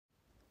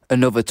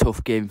Another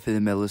tough game for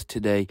the Millers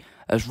today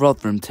as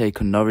Rotherham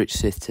take on Norwich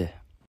City.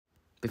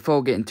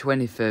 Before getting to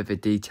any further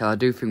detail, I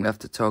do think we have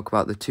to talk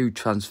about the two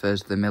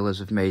transfers the Millers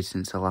have made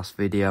since the last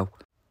video.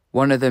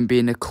 One of them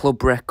being a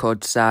club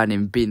record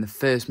signing, being the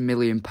first £1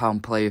 million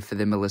player for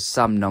the Millers,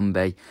 Sam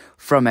Nombe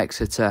from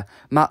Exeter.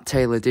 Matt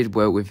Taylor did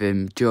work with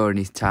him during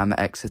his time at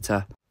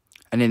Exeter.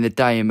 And in the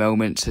dying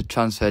moments of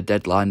transfer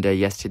deadline day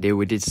yesterday,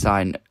 we did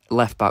sign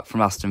left-back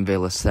from Aston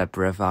Villa, Seb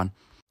Revan.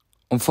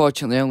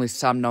 Unfortunately, only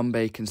Sam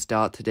Nombe can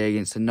start today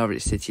against the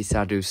Norwich City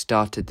side who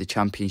started the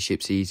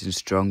Championship season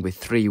strong with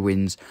 3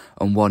 wins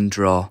and 1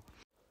 draw.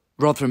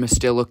 Rotherham are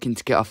still looking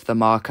to get off the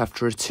mark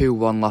after a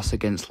 2-1 loss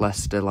against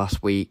Leicester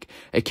last week.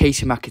 A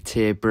Casey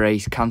McAteer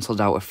brace cancelled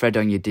out a Fred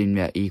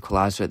Onyedinma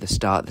equaliser at the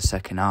start of the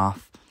second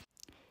half.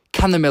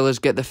 Can the Millers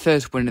get the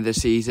first win of the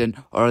season,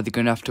 or are they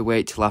going to have to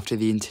wait till after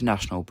the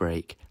international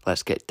break?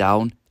 Let's get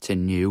down to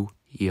New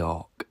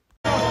York.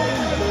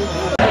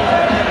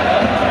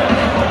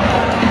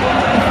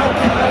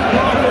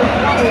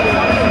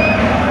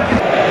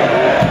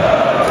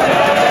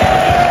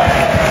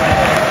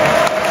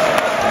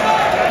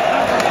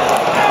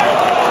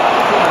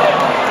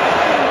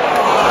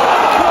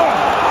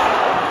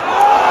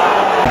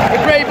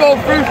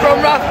 Through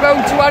from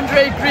Rathbone to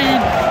Andre Green.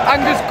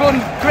 Angus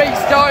Gunn, great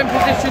starting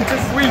position to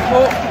sweep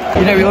up.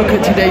 You know, we look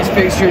at today's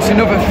fixture, it's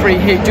another free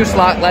hit just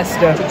like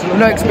Leicester. We're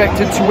not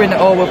expected to win at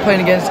all, we're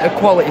playing against a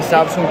quality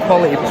side, some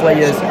quality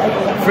players.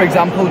 For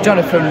example,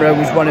 Jonathan Rowe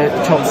is one of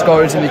the top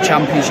scorers in the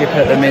Championship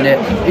at the minute.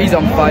 He's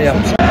on fire.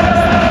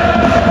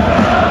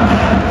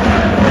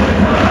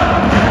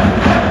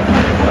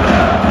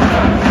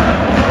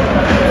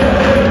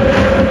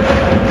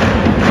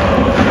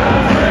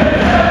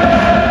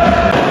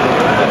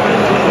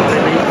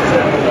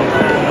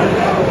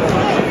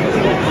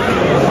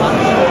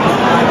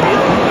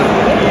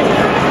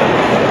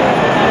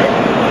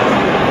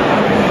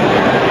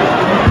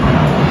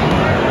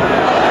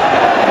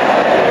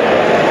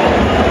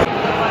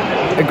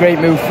 A great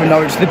move for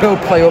Norwich. They build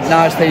play up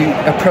now as they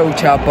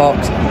approach our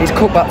box. It's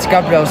cut back to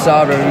Gabriel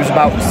Zara, who's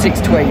about 6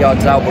 to 8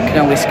 yards out, but can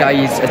only sky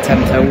his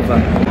attempt over.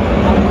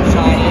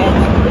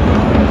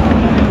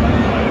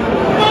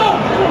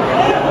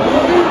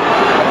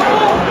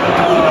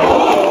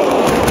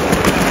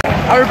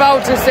 I'm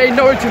about to say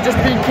Norwich have just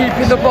been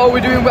keeping the ball. We're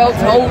doing well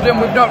to hold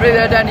them. We've not really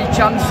had any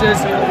chances.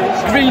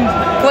 Green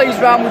plays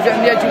round with it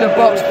on the edge of the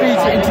box,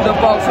 feeds it into the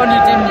box.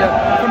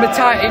 Onyedinma from a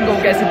tight angle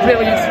gets a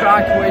brilliant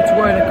strike away to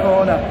earn a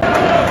corner.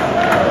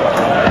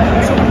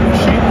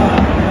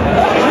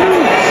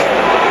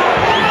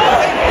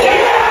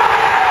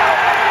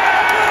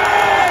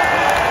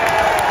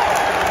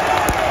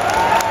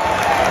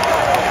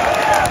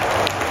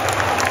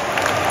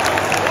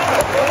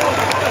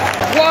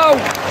 Wow,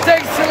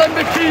 takes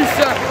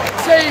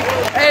take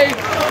a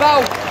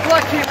bow,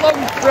 black it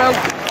long throw.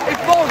 It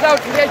falls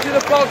out to the edge of the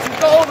box. He's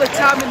got all the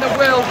time in the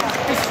world.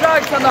 He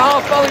strikes on the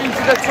half volley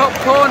into the top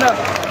corner.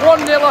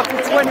 1-0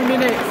 after 20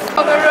 minutes.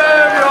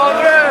 Rotherham!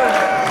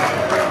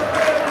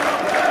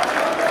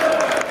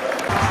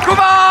 Come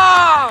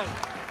on!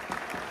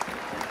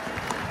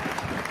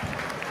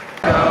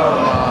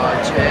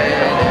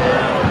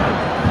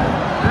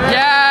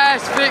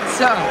 Yes,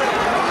 Victor!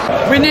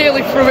 We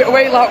nearly threw it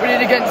away like we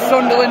did against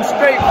Sunderland,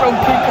 straight from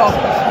kick-off.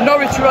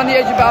 Norwich are on the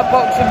edge of our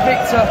box and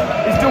Victor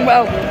has done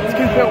well to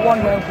keep it at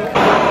 1-0.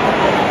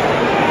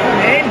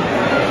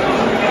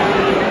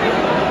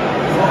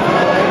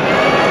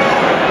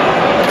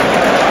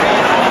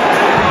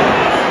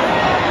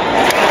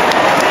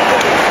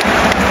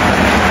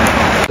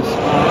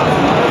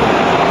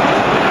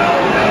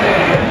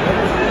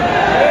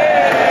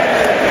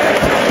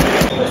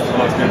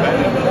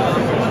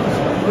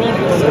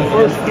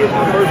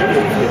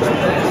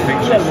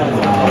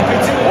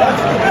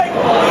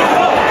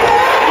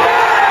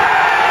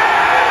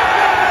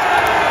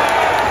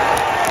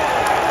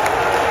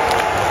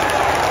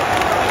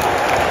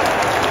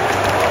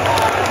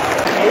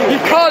 You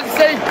can't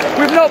say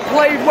we've not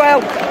played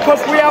well,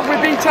 because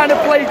we've been trying to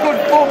play good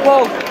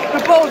football. The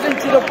ball's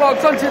into the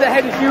box, onto the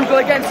head of Hugo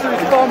against his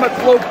former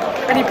club,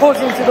 and he puts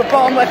it into the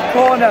bottom left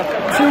corner,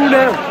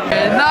 2-0.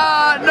 In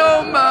that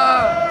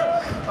number,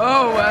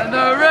 oh, when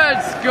the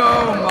Reds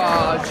go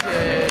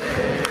marching,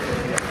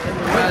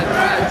 when the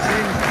Reds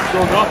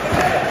go up,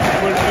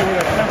 we'll see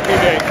what a happy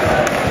day.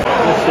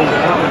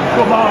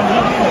 Come on.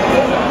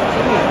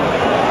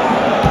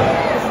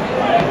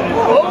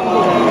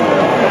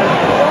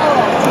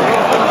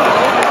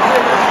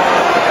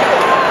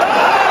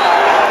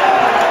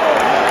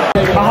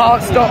 My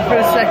heart stopped for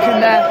a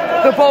second there.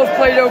 The ball's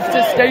played over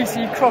to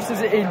Stacey,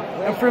 crosses it in,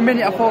 and for a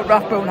minute I thought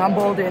Rathbone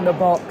handballed it in the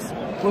box.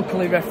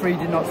 Luckily, referee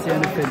did not see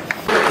anything.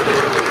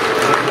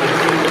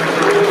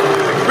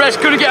 Reds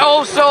going to get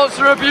all sorts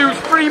of abuse,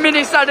 3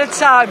 minutes at a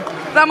time.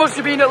 That must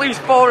have been at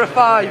least 4 or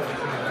 5.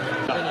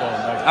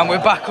 And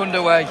we're back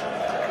underway.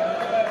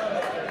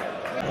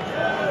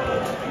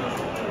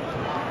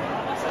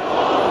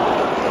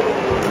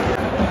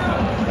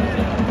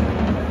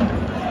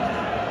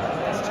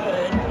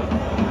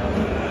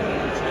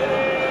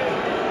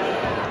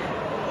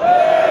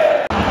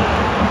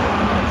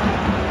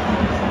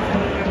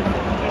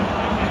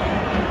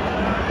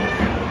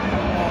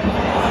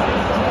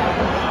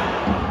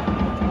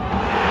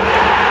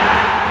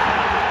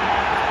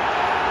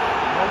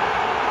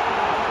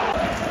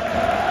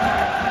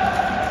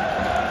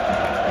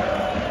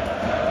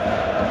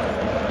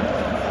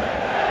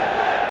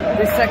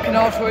 This second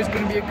half is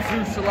going to be a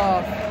crucial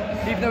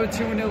half. Even though a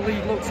 2-0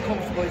 lead looks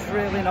comfortable, it's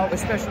really not,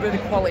 especially with the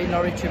quality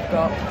Norwich have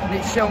got. And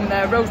it's shown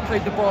there. Rose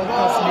played the ball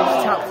across and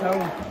it's tapped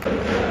home.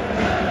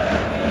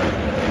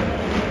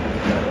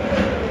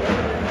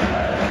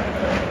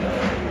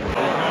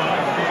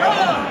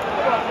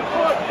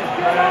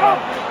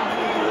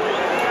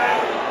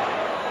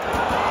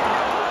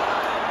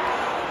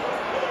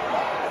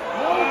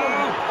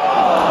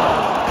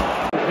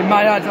 In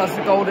my eyes, that's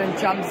the golden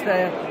chance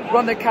there. We're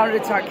on the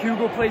counter-attack.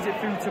 Hugo plays it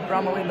through to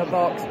Bramall in the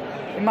box.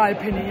 In my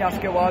opinion, he has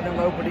to go hard and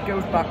low, but he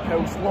goes back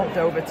post, lobbed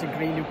over to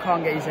Green, who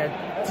can't get his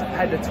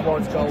header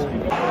towards goal.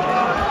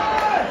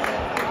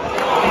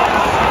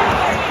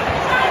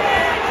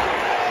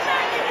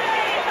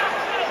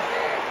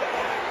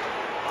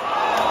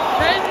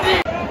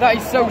 That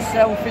is so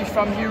selfish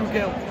from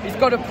Hugo. He's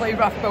got to play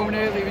Rathbone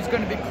earlier. He's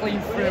going to be clean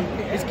through.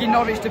 It's given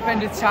Norwich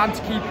defenders time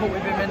to keep up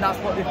with him, and that's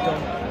what they've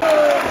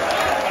done.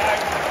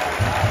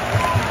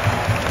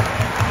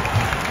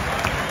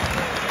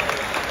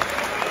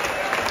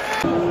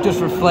 Just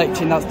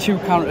reflecting, that's 2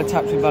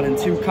 counter-attacks we've had, and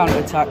 2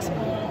 counter-attacks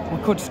we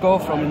could score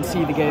from and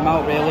see the game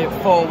out really. At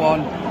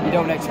 4-1, you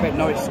don't expect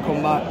Norwich to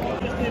come back.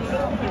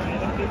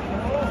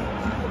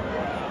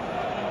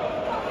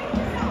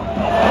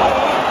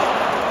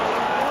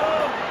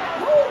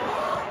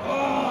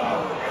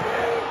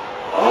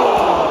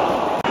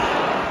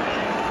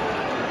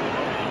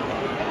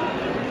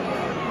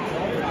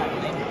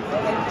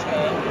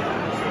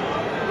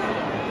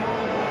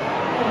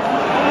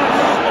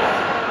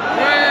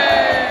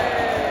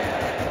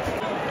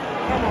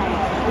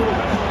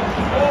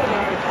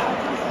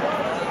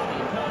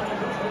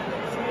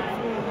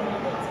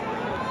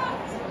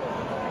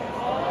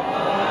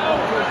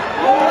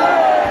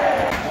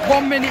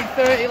 One minute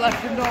 30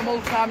 left of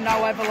normal time now,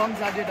 however long's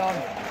added on.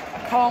 I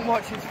can't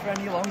watch this for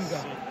any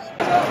longer.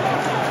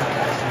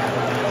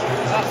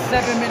 That's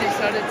 7 minutes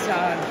at a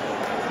time.